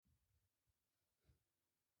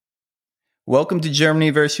Welcome to Germany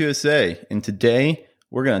vs. USA, and today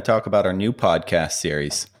we're going to talk about our new podcast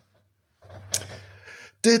series.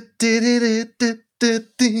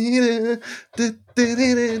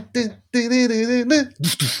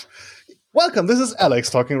 Welcome, this is Alex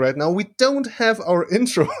talking right now. We don't have our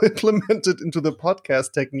intro implemented into the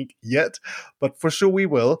podcast technique yet, but for sure we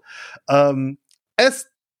will. As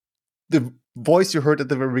the voice you heard at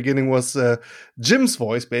the very beginning was Jim's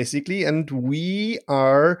voice, basically, and we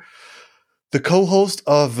are the co-host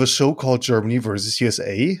of a show called Germany vs.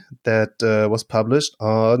 USA that was published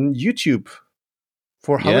on YouTube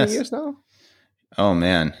for how many years now? Oh,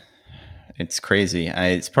 man. It's crazy.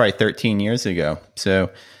 It's probably 13 years ago.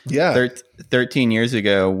 So, yeah, 13 years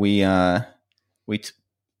ago, we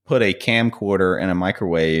put a camcorder in a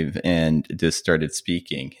microwave and just started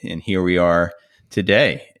speaking. And here we are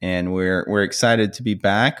today. And we're excited to be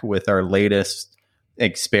back with our latest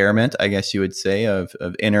experiment, I guess you would say, of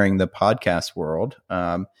entering the podcast world.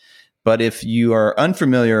 But if you are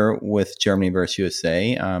unfamiliar with Germany vs.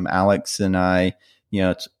 USA, Alex and I,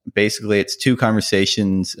 it's two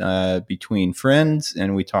conversations between friends,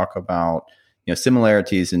 and we talk about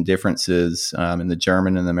similarities and differences in the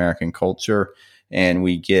German and the American culture, and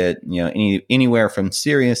we get anywhere from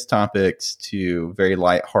serious topics to very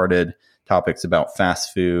lighthearted topics about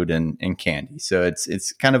fast food and candy. So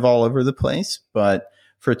it's kind of all over the place. But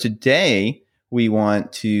for today, we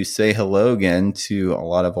want to say hello again to a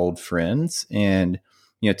lot of old friends and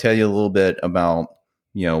tell you a little bit about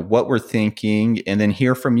what we're thinking, and then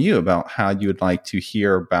hear from you about how you would like to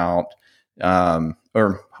hear about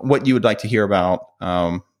or what you would like to hear about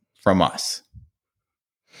from us.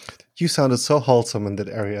 You sounded so wholesome in that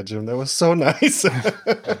area, Jim. That was so nice.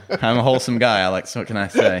 I'm a wholesome guy, Alex. What can I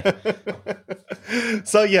say?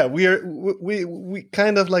 So yeah, we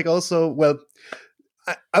kind of like also, well,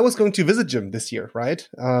 I was going to visit Jim this year, right?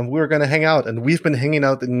 We were going to hang out, and we've been hanging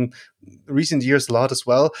out in recent years a lot as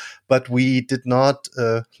well, but we did not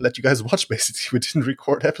let you guys watch, basically. We didn't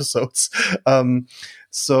record episodes.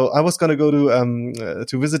 So I was going to go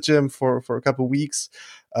to visit Jim for a couple of weeks,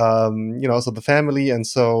 so the family, and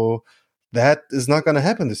so that is not going to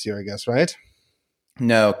happen this year, I guess, right?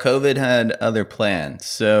 No, COVID had other plans.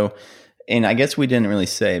 So, and I guess we didn't really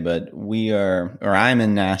say, but I'm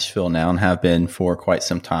in Nashville now and have been for quite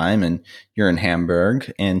some time, and you're in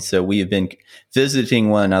Hamburg. And so we have been visiting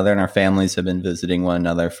one another, and our families have been visiting one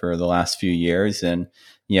another for the last few years. And,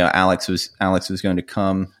 Alex was going to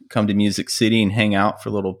come to Music City and hang out for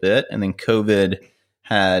a little bit. And then COVID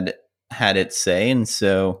had its say. And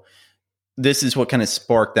so this is what kind of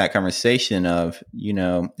sparked that conversation of,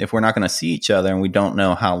 if we're not going to see each other and we don't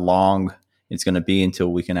know how long it's going to be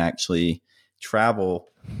until we can actually travel,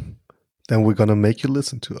 then we're going to make you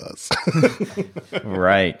listen to us.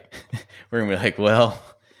 Right. We're going to be like, well,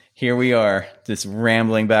 here we are, just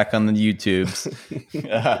rambling back on the YouTubes.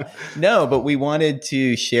 No, but we wanted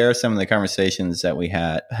to share some of the conversations that we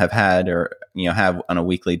have had or, have on a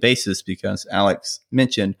weekly basis, because Alex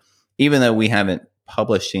mentioned, even though we haven't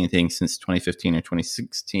published anything since 2015 or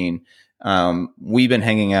 2016, we've been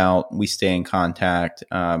hanging out, we stay in contact.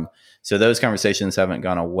 So those conversations haven't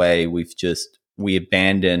gone away. We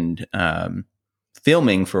abandoned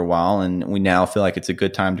filming for a while, and we now feel like it's a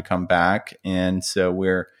good time to come back. And so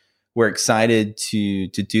we're excited to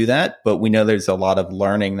do that, but we know there's a lot of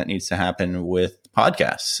learning that needs to happen with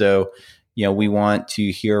podcasts. So, we want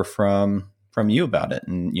to hear from you about it.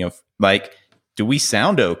 And, do we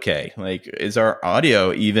sound okay? Is our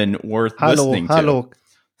audio even worth listening to? Hallo.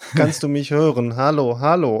 Kannst du mich hören?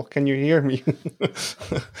 Hallo. Can you hear me?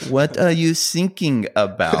 What are you thinking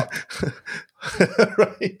about?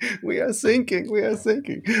 Right. We are thinking.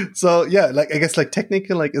 So yeah, I guess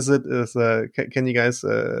technical, can you guys,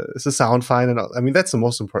 is the sound fine? And I mean, that's the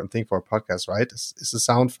most important thing for a podcast, right? Is the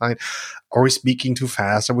sound fine? Are we speaking too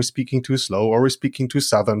fast? Are we speaking too slow? Are we speaking too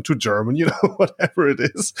Southern, too German? Whatever it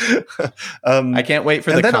is. I can't wait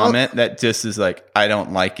for the comment that just is like, I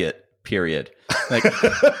don't like it. Period.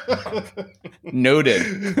 Noted.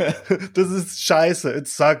 This is scheiße. It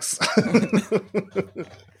sucks.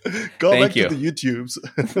 Go back to the YouTubes.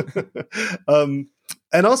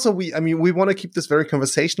 And also, we want to keep this very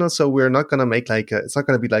conversational, so we're not going to make it's not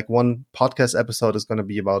going to be one podcast episode is going to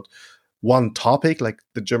be about one topic like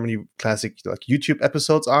the Germany classic YouTube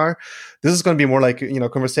episodes are. This is going to be more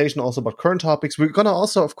conversation also about current topics. We're going to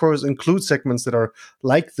also, of course, include segments that are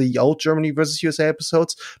like the old Germany versus USA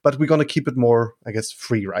episodes, but we're going to keep it more, I guess,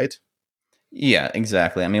 free, right? Yeah,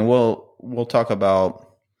 exactly. I mean, we'll talk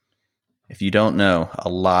about, if you don't know, a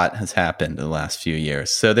lot has happened in the last few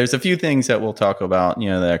years. So there's a few things that we'll talk about,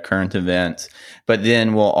 the current events, but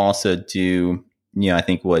then we'll also do I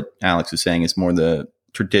think what Alex was saying is more the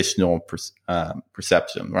traditional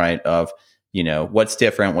perception, right? Of, what's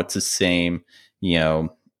different, what's the same,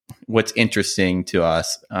 what's interesting to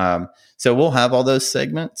us. So we'll have all those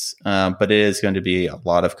segments, but it is going to be a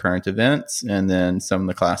lot of current events and then some of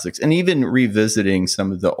the classics, and even revisiting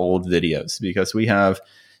some of the old videos, because we have,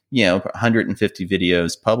 150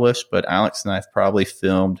 videos published, but Alex and I have probably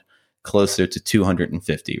filmed closer to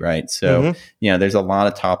 250, right? So, there's a lot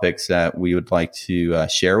of topics that we would like to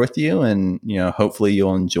share with you, and, hopefully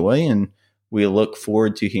you'll enjoy, and we look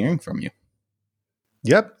forward to hearing from you.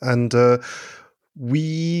 Yep. And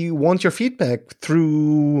we want your feedback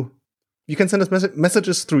through... You can send us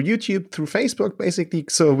messages through YouTube, through Facebook, basically.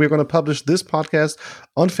 So we're going to publish this podcast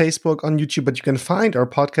on Facebook, on YouTube, but you can find our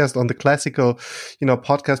podcast on the classical,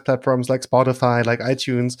 podcast platforms like Spotify, like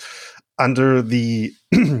iTunes, under the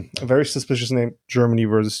very suspicious name Germany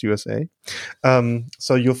versus USA.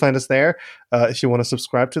 So you'll find us there if you want to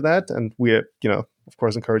subscribe to that. And we, of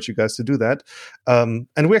course, encourage you guys to do that. And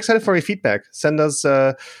we're excited for your feedback. Shoot us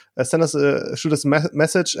a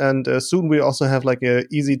message. And soon we also have like a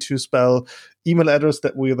easy to spell email address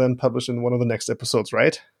that we'll then publish in one of the next episodes,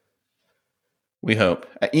 right? We hope.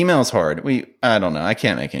 Email's hard. I don't know. I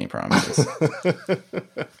can't make any promises.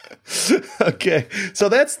 Okay. So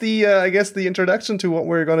that's I guess the introduction to what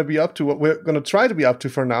we're going to be up to, what we're going to try to be up to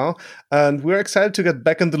for now. And we're excited to get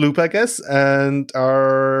back in the loop, I guess, and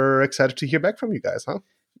are excited to hear back from you guys, huh?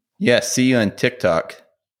 Yeah. See you on TikTok.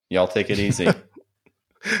 Y'all take it easy.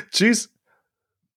 Tschüss.